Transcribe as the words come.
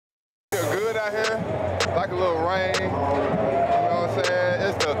good out here, like a little rain. You know what I'm saying?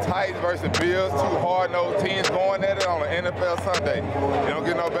 It's the Titans versus Bills, two hard-nosed teams going at it on an NFL Sunday. You don't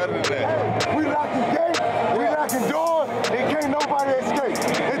get no better than that. We locking gate, we locking door, and can't nobody escape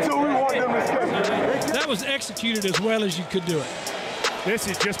until we want them to escape. That was executed as well as you could do it. This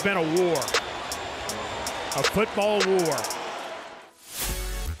has just been a war, a football war.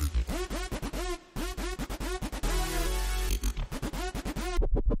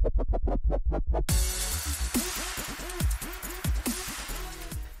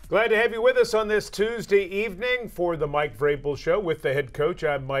 Glad to have you with us on this Tuesday evening for the Mike Vrabel Show with the head coach.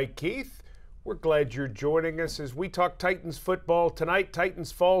 I'm Mike Keith. We're glad you're joining us as we talk Titans football tonight.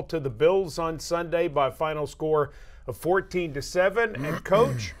 Titans fall to the Bills on Sunday by a final score of 14-7. And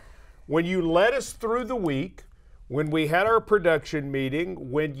Coach, when you led us through the week, when we had our production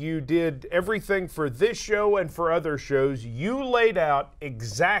meeting, when you did everything for this show and for other shows, you laid out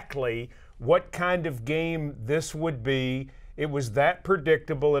exactly what kind of game this would be. It was that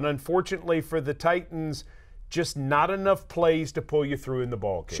predictable, and unfortunately for the Titans, just not enough plays to pull you through in the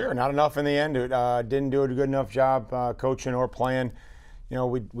ball game. Sure, not enough in the end. Didn't do a good enough job coaching or playing. You know,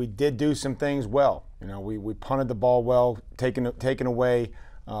 we did do some things well. You know, we punted the ball well, taken away.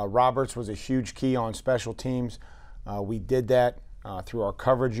 Roberts was a huge key on special teams. We did that through our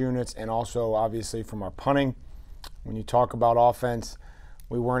coverage units and also obviously from our punting. When you talk about offense,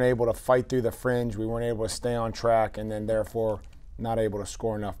 we weren't able to fight through the fringe. We weren't able to stay on track, and then therefore not able to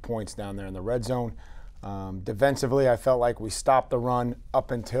score enough points down there in the red zone. Defensively, I felt like we stopped the run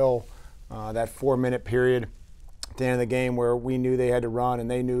up until that 4-minute period at the end of the game where we knew they had to run and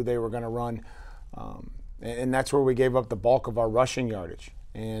they knew they were going to run. And that's where we gave up the bulk of our rushing yardage.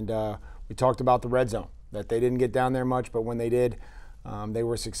 And we talked about the red zone, that they didn't get down there much, but when they did, they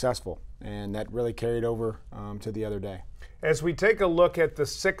were successful. And that really carried over to the other day. As we take a look at the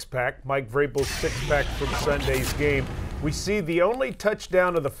six-pack, Mike Vrabel's six-pack from Sunday's game, we see the only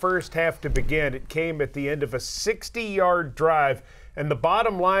touchdown of the first half to begin. It came at the end of a 60-yard drive. And the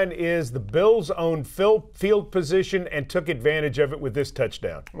bottom line is the Bills owned field position and took advantage of it with this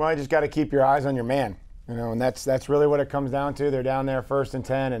touchdown. Well, you just got to keep your eyes on your man, you know, and that's really what it comes down to. They're down there 1st and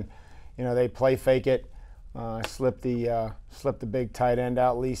 10, and you know they play fake it, slip the big tight end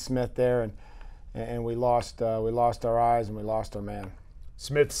out, Lee Smith there, and we lost our eyes and we lost our man.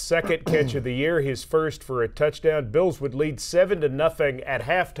 Smith's second catch of the year, his first for a touchdown. Bills would lead 7-0 at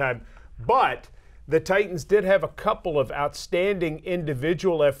halftime, but the Titans did have a couple of outstanding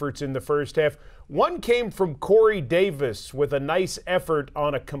individual efforts in the first half. One came from Corey Davis with a nice effort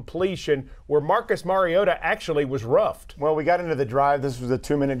on a completion where Marcus Mariota actually was roughed. Well, we got into the drive. This was a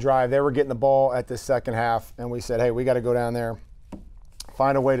 2-minute drive. They were getting the ball at the second half, and we said, hey, we got to go down there,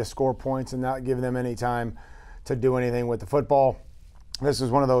 find a way to score points and not give them any time to do anything with the football. This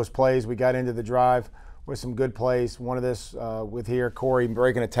was one of those plays. We got into the drive with some good plays. One of this with here, Corey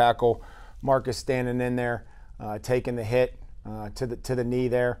breaking a tackle, Marcus standing in there, taking the hit to the knee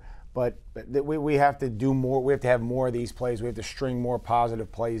there. But we have to do more. We have to have more of these plays. We have to string more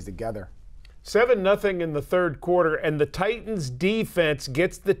positive plays together. 7-0 in the third quarter, and the Titans defense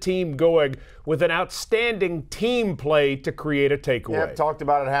gets the team going with an outstanding team play to create a takeaway. Yeah, I've talked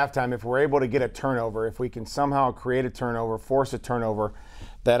about it at halftime. If we're able to get a turnover, if we can somehow create a turnover, force a turnover,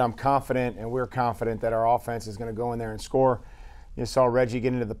 that I'm confident and we're confident that our offense is going to go in there and score. You saw Reggie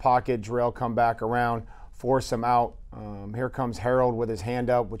get into the pocket, Jarrell come back around, force him out. Here comes Harold with his hand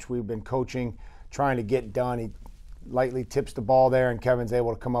up, which we've been coaching, trying to get done. He lightly tips the ball there, and Kevin's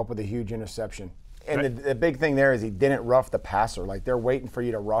able to come up with a huge interception. And the big thing there is he didn't rough the passer. Like, they're waiting for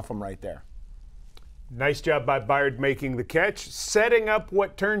you to rough him right there. Nice job by Byard making the catch, setting up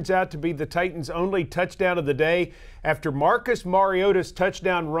what turns out to be the Titans' only touchdown of the day. After Marcus Mariota's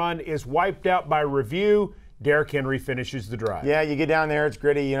touchdown run is wiped out by review, Derrick Henry finishes the drive. Yeah, you get down there, it's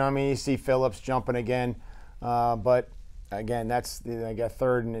gritty. You know what I mean? You see Phillips jumping again. But, again, that's I got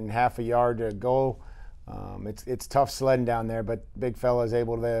 3rd and half a yard to go. It's tough sledding down there, but big fella is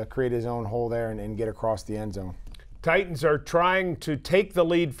able to create his own hole there and get across the end zone. Titans are trying to take the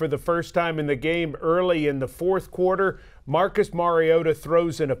lead for the first time in the game early in the fourth quarter. Marcus Mariota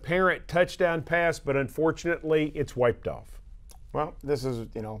throws an apparent touchdown pass, but unfortunately it's wiped off. Well, this is,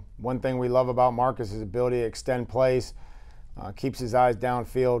 one thing we love about Marcus, his ability to extend plays, keeps his eyes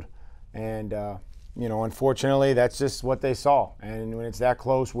downfield, and, unfortunately that's just what they saw. And when it's that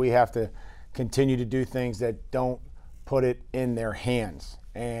close, we have to continue to do things that don't put it in their hands.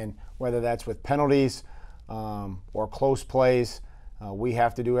 And whether that's with penalties or close plays, we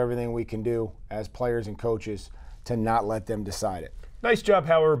have to do everything we can do as players and coaches to not let them decide it. Nice job,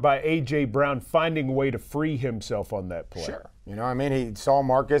 however, by A.J. Brown finding a way to free himself on that play. Sure. You know, I mean, he saw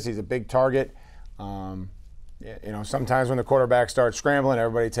Marcus. He's a big target. You know, sometimes when the quarterback starts scrambling,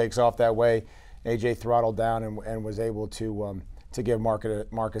 everybody takes off that way. A.J. throttled down and was able to give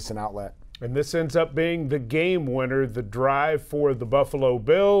Marcus an outlet. And this ends up being the game winner, the drive for the Buffalo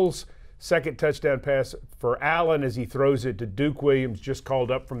Bills. Second touchdown pass for Allen as he throws it to Duke Williams, just called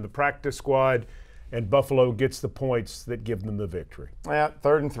up from the practice squad, and Buffalo gets the points that give them the victory. Yeah,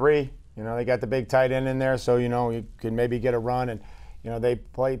 3rd and 3. You know, they got the big tight end in there, so, you know, you can maybe get a run. And, you know, they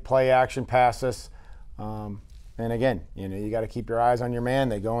play action passes. And, again, you know, you got to keep your eyes on your man.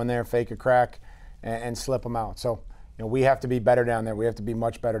 They go in there, fake a crack, and slip them out. So, you know, we have to be better down there. We have to be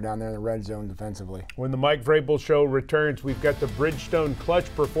much better down there in the red zone defensively. When the Mike Vrabel Show returns, we've got the Bridgestone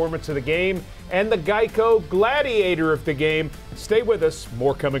Clutch Performance of the game and the Geico Gladiator of the game. Stay with us.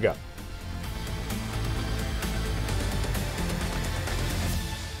 More coming up.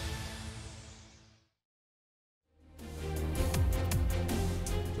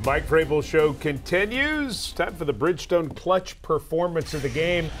 The Mike Vrabel Show continues. Time for the Bridgestone Clutch Performance of the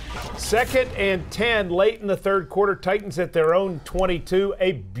game. 2nd and 10 late in the third quarter. Titans at their own 22.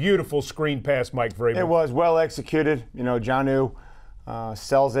 A beautiful screen pass, Mike Vrabel. It was well executed. You know, Jonnu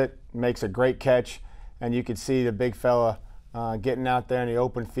sells it, makes a great catch, and you could see the big fella getting out there in the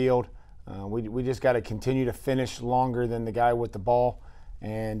open field. We just got to continue to finish longer than the guy with the ball,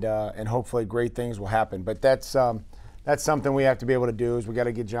 and hopefully great things will happen. But that's something we have to be able to do, is we got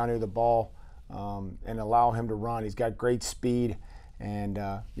to get Jonnu the ball and allow him to run. He's got great speed, and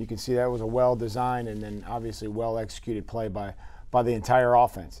you can see that was a well-designed and then obviously well-executed play by the entire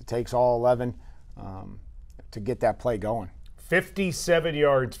offense. It takes all 11 to get that play going. 57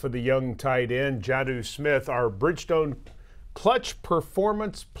 yards for the young tight end, Jonnu Smith, our Bridgestone Clutch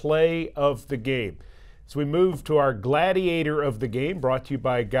Performance Play of the game. As we move to our Gladiator of the game, brought to you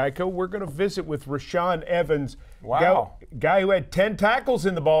by Geico, we're going to visit with Rashaan Evans. Wow. Guy who had 10 tackles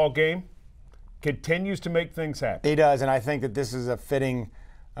in the ball game, continues to make things happen. He does, and I think that this is a fitting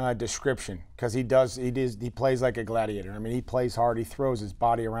description, because he plays like a gladiator. I mean, he plays hard, he throws his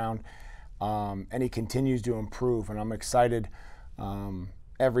body around, and he continues to improve. And I'm excited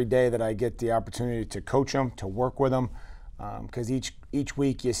every day that I get the opportunity to coach him, to work with him, because each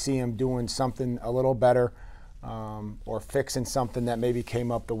week you see him doing something a little better, or fixing something that maybe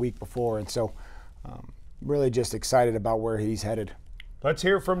came up the week before. And so really just excited about where he's headed. Let's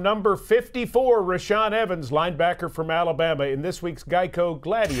hear from number 54, Rashaan Evans, linebacker from Alabama, in this week's Geico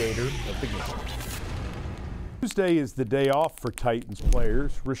Gladiator of the game. Tuesday is the day off for Titans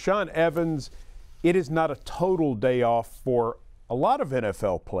players. Rashaan Evans, it is not a total day off for a lot of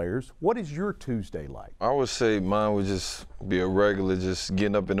NFL players. What is your Tuesday like? I would say mine would just be a regular, just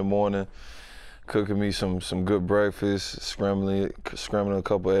getting up in the morning, cooking me some good breakfast, scrambling a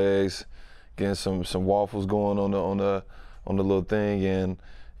couple eggs, getting some waffles going on the little thing, and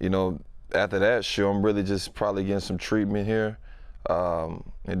you know, after that, sure, I'm really just probably getting some treatment here, and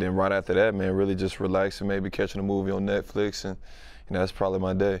then right after that, man, really just relaxing, maybe catching a movie on Netflix, and you know, that's probably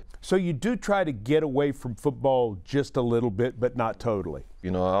my day. So you do try to get away from football just a little bit, but not totally.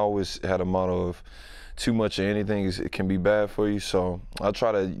 You know, I always had a motto of too much of anything it can be bad for you, so I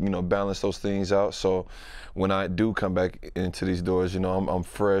try to, you know, balance those things out. So when I do come back into these doors, you know, I'm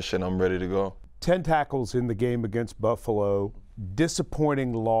fresh and I'm ready to go. 10 tackles in the game against Buffalo,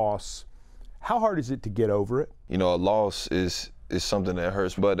 disappointing loss. How hard is it to get over it? You know, a loss is something that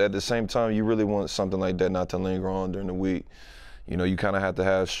hurts, but at the same time, you really want something like that not to linger on during the week. You know, you kind of have to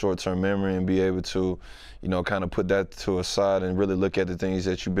have short-term memory and be able to, you know, kind of put that to a side and really look at the things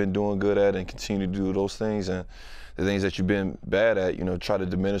that you've been doing good at and continue to do those things, and the things that you've been bad at, you know, try to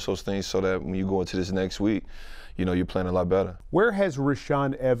diminish those things so that when you go into this next week, you know, you're playing a lot better. Where has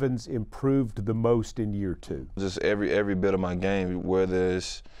Rashaan Evans improved the most in year two? Just every bit of my game, whether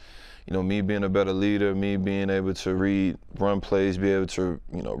it's, you know, me being a better leader, me being able to read run plays, be able to,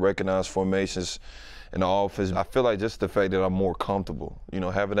 you know, recognize formations in the offense. I feel like just the fact that I'm more comfortable. You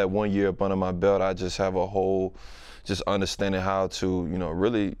know, having that 1 year up under my belt, I just have a whole, just understanding how to, you know,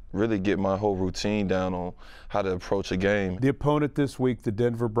 really get my whole routine down on how to approach a game. The opponent this week, the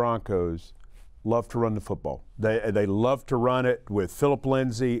Denver Broncos, love to run the football. They love to run it with Phillip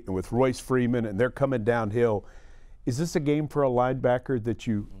Lindsay and with Royce Freeman, and they're coming downhill. Is this a game for a linebacker that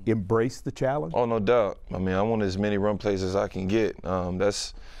you embrace the challenge? Oh, no doubt. I mean, I want as many run plays as I can get.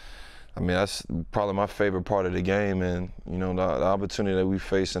 That's probably my favorite part of the game, and you know, the opportunity that we're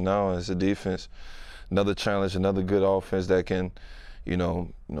facing now as a defense, another challenge, another good offense that can,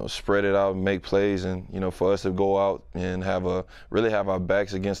 spread it out and make plays, and for us to go out and really have our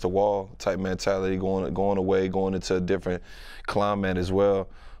backs against the wall type mentality, going away, going into a different climate as well.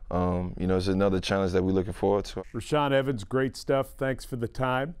 It's another challenge that we're looking forward to. Rashaan Evans, great stuff. Thanks for the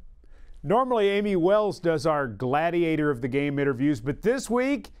time. Normally, Amy Wells does our gladiator of the game interviews, but this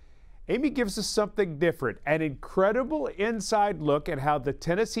week, Amy gives us something different, an incredible inside look at how the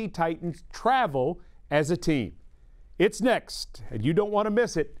Tennessee Titans travel as a team. It's next, and you don't want to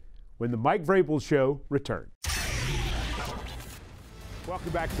miss it when the Mike Vrabel Show returns.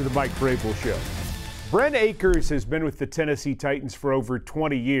 Welcome back to the Mike Vrabel Show. Brent Akers has been with the Tennessee Titans for over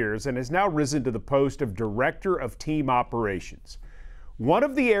 20 years and has now risen to the post of Director of Team Operations. One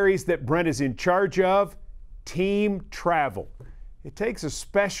of the areas that Brent is in charge of, team travel. It takes a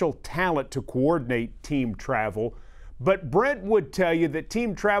special talent to coordinate team travel, but Brent would tell you that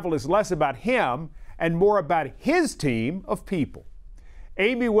team travel is less about him and more about his team of people.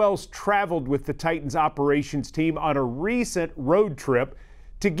 Amy Wells traveled with the Titans operations team on a recent road trip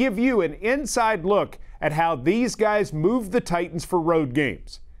to give you an inside look at how these guys move the Titans for road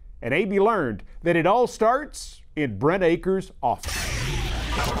games. And Amy learned that it all starts in Brent Akers' office.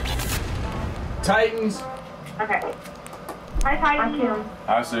 Titans. Okay. Hi, Titans.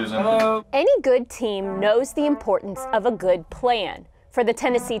 Hi, Susan. Hello. Any good team knows the importance of a good plan. For the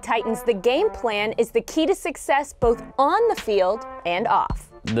Tennessee Titans, the game plan is the key to success both on the field and off.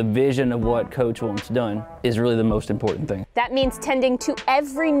 The vision of what Coach wants done is really the most important thing. That means tending to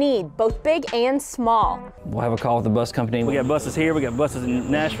every need, both big and small. We'll have a call with the bus company. We got buses here, we got buses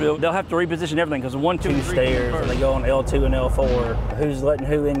in Nashville. They'll have to reposition everything because 1, 2, 3 stairs, they go on L2 and L4. Who's letting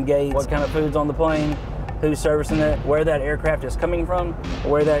who in gates, what kind of food's on the plane, who's servicing it, where that aircraft is coming from,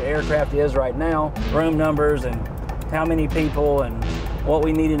 where that aircraft is right now, room numbers and how many people and what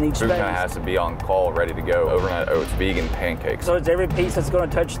we need in each space. Food kind of has to be on call, ready to go. Overnight oats, vegan pancakes. So it's every piece that's going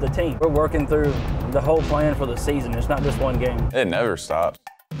to touch the team. We're working through the whole plan for the season. It's not just one game. It never stops.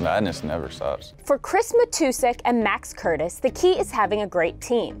 Madness never stops. For Chris Matusek and Max Curtis, the key is having a great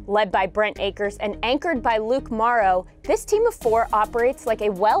team. Led by Brent Akers and anchored by Luke Morrow, this team of 4 operates like a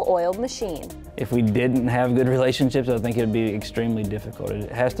well-oiled machine. If we didn't have good relationships, I think it would be extremely difficult.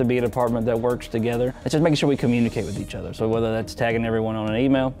 It has to be a department that works together. It's just making sure we communicate with each other. So whether that's tagging everyone on an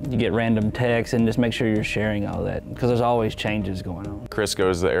email, you get random texts, and just make sure you're sharing all that, because there's always changes going on. Chris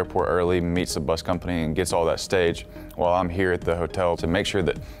goes to the airport early, meets the bus company, and gets all that staged, while I'm here at the hotel to make sure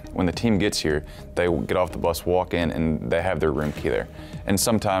that when the team gets here, they get off the bus, walk in, and they have their room key there. And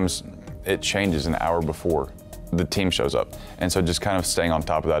sometimes it changes an hour before the team shows up. And so just kind of staying on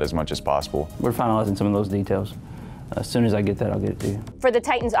top of that as much as possible. We're finalizing some of those details. As soon as I get that, I'll get it to you. For the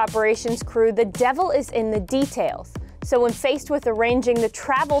Titans operations crew, the devil is in the details. So when faced with arranging the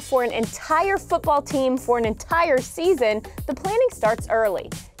travel for an entire football team for an entire season, the planning starts early.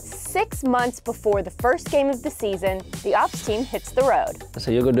 6 months before the first game of the season, the ops team hits the road.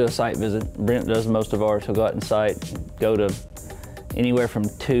 So you'll go do a site visit. Brent does most of ours. He'll go out and site, go to anywhere from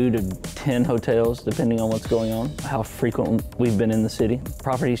 2 to 10 hotels, depending on what's going on, how frequent we've been in the city.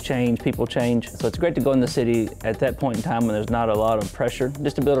 Properties change, people change. So it's great to go in the city at that point in time when there's not a lot of pressure,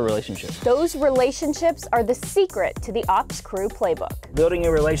 just to build a relationship. Those relationships are the secret to the ops crew playbook. Building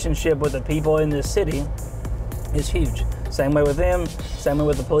a relationship with the people in this city is huge. Same way with them, same way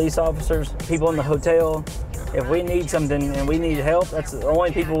with the police officers, people in the hotel. If we need something and we need help, that's the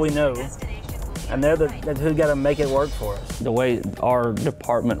only people we know. And they're who got to make it work for us. The way our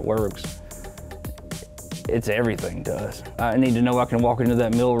department works, it's everything to us. I need to know I can walk into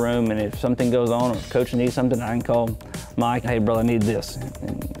that meal room, and if something goes on or if coach needs something, I can call Mike, hey brother, I need this,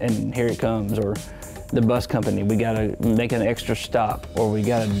 and here it comes. Or the bus company, we got to make an extra stop, or we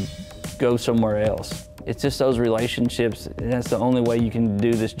got to go somewhere else. It's just those relationships, and that's the only way you can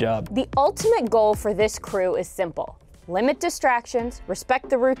do this job. The ultimate goal for this crew is simple. Limit distractions, respect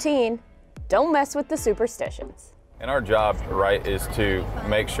the routine, don't mess with the superstitions. And our job, right, is to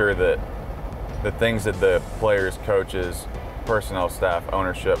make sure that the things that the players, coaches, personnel, staff,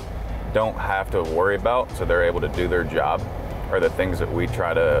 ownership don't have to worry about, so they're able to do their job, are the things that we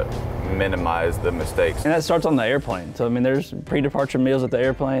try to minimize the mistakes. And that starts on the airplane. So I mean, there's pre-departure meals at the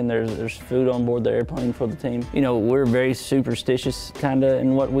airplane, there's food on board the airplane for the team. You know, we're very superstitious kinda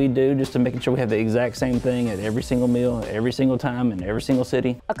in what we do, just to making sure we have the exact same thing at every single meal, every single time, in every single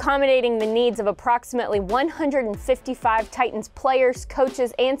city. Accommodating the needs of approximately 155 Titans players,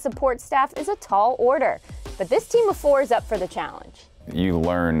 coaches, and support staff is a tall order. But this team of 4 is up for the challenge. You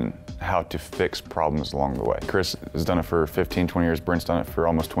learn how to fix problems along the way. Chris has done it for 15, 20 years. Brent's done it for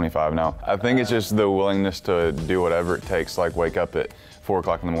almost 25 now. I think it's just the willingness to do whatever it takes, like wake up at 4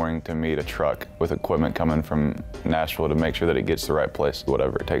 o'clock in the morning to meet a truck with equipment coming from Nashville to make sure that it gets to the right place,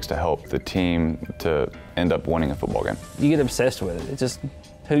 whatever it takes to help the team to end up winning a football game. You get obsessed with it. It's just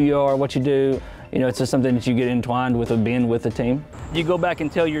who you are, what you do. You know, it's just something that you get entwined with being with the team. You go back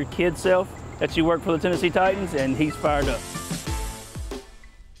and tell your kid self that you work for the Tennessee Titans, and he's fired up.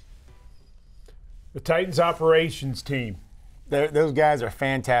 The Titans operations team. Those guys are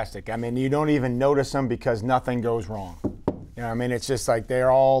fantastic. I mean, you don't even notice them because nothing goes wrong. You know, I mean, it's just like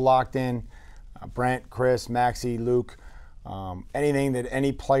they're all locked in. Brent, Chris, Maxie, Luke, anything that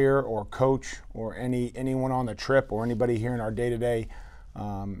any player or coach or anyone on the trip or anybody here in our day-to-day,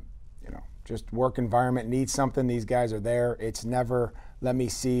 just work environment needs something, these guys are there. It's never let me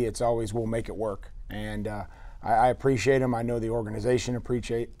see. It's always we'll make it work. And I appreciate them. I know the organization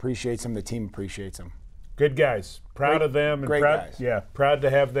appreciates them. The team appreciates them. Good guys. Proud of them. And great guys. Yeah, proud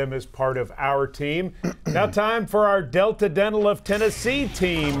to have them as part of our team. Now time for our Delta Dental of Tennessee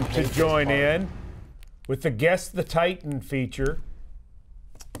team to join in with the Guess the Titan feature.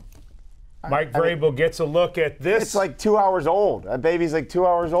 Mike Vrabel gets a look at this. It's like 2 hours old. That baby's like 2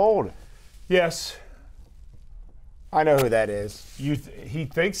 hours old. Yes. I know who that is. He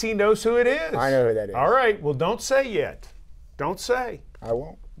thinks he knows who it is. I know who that is. All right. Well, don't say yet. Don't say. I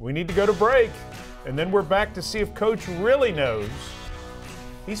won't. We need to go to break, and then we're back to see if Coach really knows.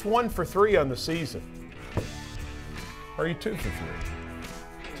 He's 1 for 3 on the season. Or are you 2 for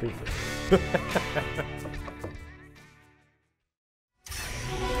 3? 2 for 3.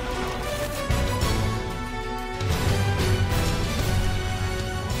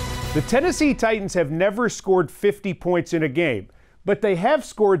 The Tennessee Titans have never scored 50 points in a game, but they have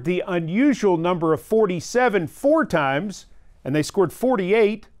scored the unusual number of 47 4 times, and they scored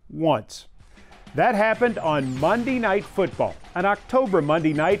 48 once. That happened on Monday Night Football, an October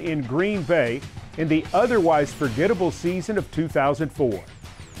Monday night in Green Bay in the otherwise forgettable season of 2004.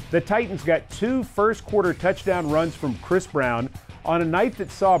 The Titans got 2 first-quarter touchdown runs from Chris Brown on a night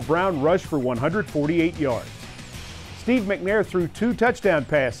that saw Brown rush for 148 yards. Steve McNair threw 2 touchdown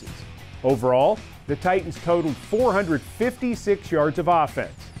passes. Overall, the Titans totaled 456 yards of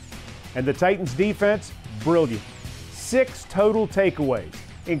offense. And the Titans defense, brilliant. 6 total takeaways,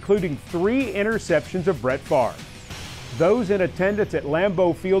 including 3 interceptions of Brett Favre. Those in attendance at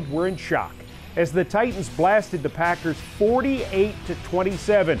Lambeau Field were in shock as the Titans blasted the Packers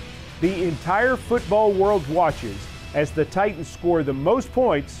 48-27. The entire football world watches as the Titans score the most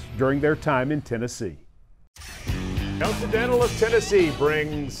points during their time in Tennessee. Delta Dental of Tennessee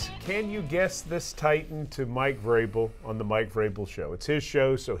brings Can You Guess This Titan to Mike Vrabel on the Mike Vrabel Show. It's his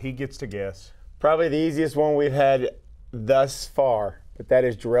show, so he gets to guess. Probably the easiest one we've had thus far, but that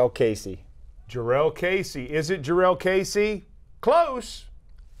is Jarrell Casey. Jarrell Casey. Is it Jarrell Casey? Close.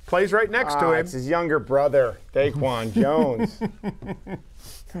 Plays right next to him. It's his younger brother, Daquan Jones.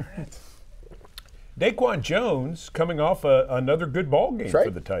 Daquan Jones coming off another good ball game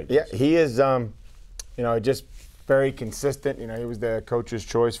for the Titans. Yeah, he is, just very consistent. You know, he was the coach's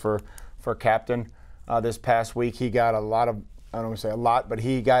choice for captain this past week. He got a lot of, I don't want to say a lot, but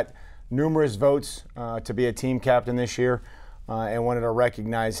he got numerous votes to be a team captain this year, and wanted to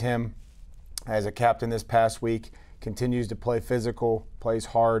recognize him as a captain this past week. Continues to play physical, plays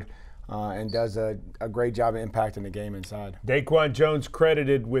hard, and does a great job of impacting the game inside. Daquan Jones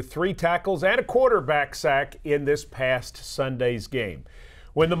credited with 3 tackles and a quarterback sack in this past Sunday's game.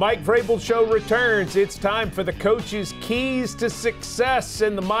 When the Mike Vrabel Show returns, it's time for the coach's keys to success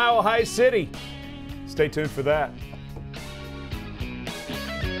in the Mile High City. Stay tuned for that.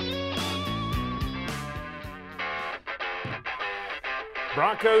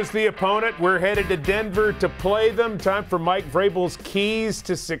 Broncos the opponent. We're headed to Denver to play them. Time for Mike Vrabel's keys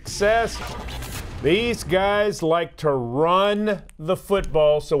to success. These guys like to run the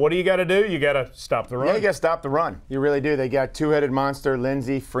football, so what do you got to do? You got to stop the run. Yeah, you got to stop the run. You really do. They got 2-headed monster,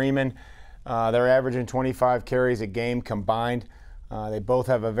 Lindsey, Freeman. They're averaging 25 carries a game combined. They both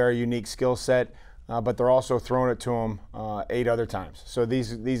have a very unique skill set, but they're also throwing it to them 8 other times. So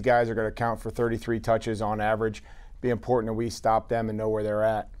these guys are going to count for 33 touches on average. Be important that we stop them and know where they're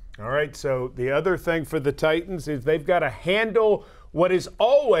at. All right, so the other thing for the Titans is they've got to handle what is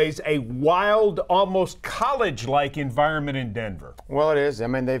always a wild, almost college-like environment in Denver. Well, it is. I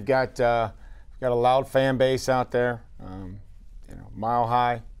mean, they've got a loud fan base out there. Mile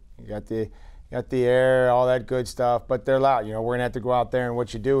high. You got the air, all that good stuff. But they're loud. You know, we're gonna have to go out there, and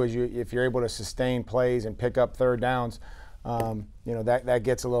what you do is if you're able to sustain plays and pick up third downs, that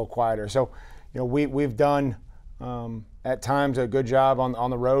gets a little quieter. So, we've done at times a good job on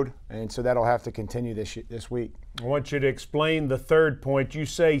the road, and so that'll have to continue this week. I want you to explain the third point. You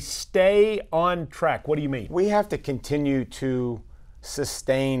say stay on track. What do you mean? We have to continue to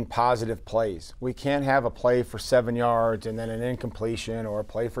sustain positive plays. We can't have a play for 7 yards and then an incompletion, or a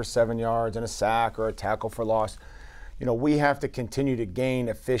play for 7 yards and a sack or a tackle for loss. You know, we have to continue to gain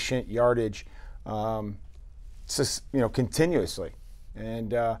efficient yardage, continuously.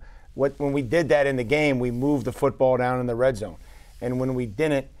 And when we did that in the game, we moved the football down in the red zone. And when we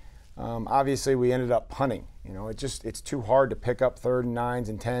didn't, obviously we ended up punting. You know, it's too hard to pick up 3rd and 9s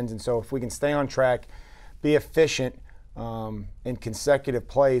and 10s. And so if we can stay on track, be efficient in consecutive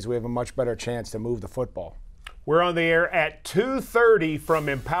plays, we have a much better chance to move the football. We're on the air at 2:30 from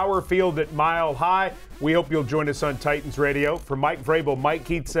Empower Field at Mile High. We hope you'll join us on Titans Radio. For Mike Vrabel, Mike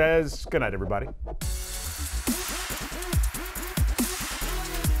Keith says, good night, everybody.